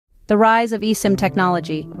The rise of eSIM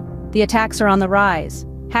technology. The attacks are on the rise.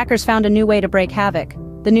 Hackers found a new way to break havoc.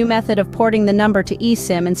 The new method of porting the number to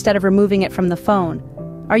eSIM instead of removing it from the phone.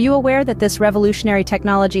 Are you aware that this revolutionary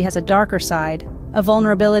technology has a darker side? A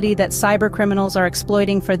vulnerability that cybercriminals are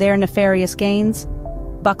exploiting for their nefarious gains?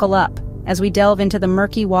 Buckle up as we delve into the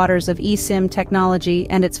murky waters of eSIM technology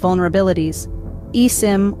and its vulnerabilities.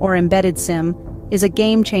 eSIM, or embedded SIM, is a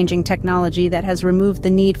game-changing technology that has removed the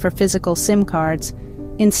need for physical SIM cards.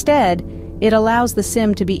 Instead, it allows the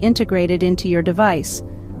SIM to be integrated into your device,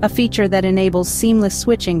 a feature that enables seamless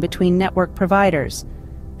switching between network providers.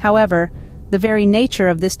 However, the very nature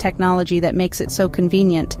of this technology that makes it so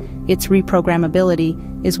convenient, its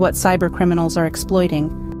reprogrammability, is what cybercriminals are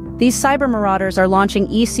exploiting. These cyber marauders are launching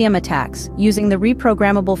eSIM attacks, using the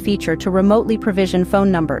reprogrammable feature to remotely provision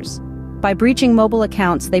phone numbers. By breaching mobile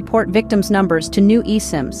accounts, they port victims' numbers to new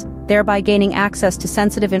eSIMs, thereby gaining access to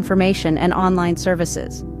sensitive information and online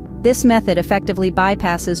services. This method effectively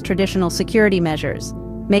bypasses traditional security measures,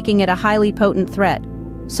 making it a highly potent threat.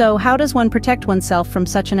 So, how does one protect oneself from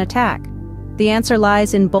such an attack? The answer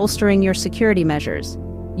lies in bolstering your security measures.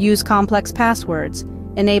 Use complex passwords,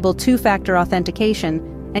 enable two-factor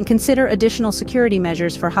authentication, and consider additional security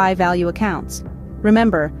measures for high-value accounts.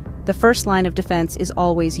 Remember, the first line of defense is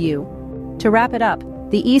always you. To wrap it up,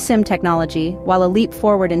 the eSIM technology, while a leap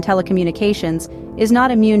forward in telecommunications, is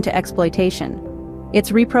not immune to exploitation.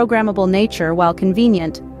 Its reprogrammable nature, while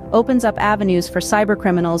convenient, opens up avenues for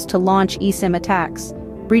cybercriminals to launch eSIM attacks,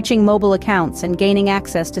 breaching mobile accounts and gaining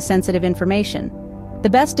access to sensitive information. The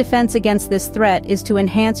best defense against this threat is to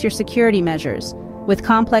enhance your security measures, with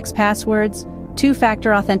complex passwords,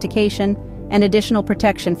 two-factor authentication, and additional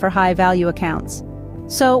protection for high-value accounts.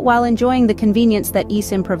 So, while enjoying the convenience that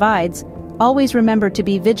eSIM provides, always remember to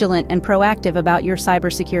be vigilant and proactive about your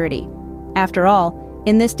cybersecurity. After all,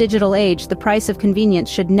 in this digital age, the price of convenience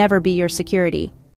should never be your security.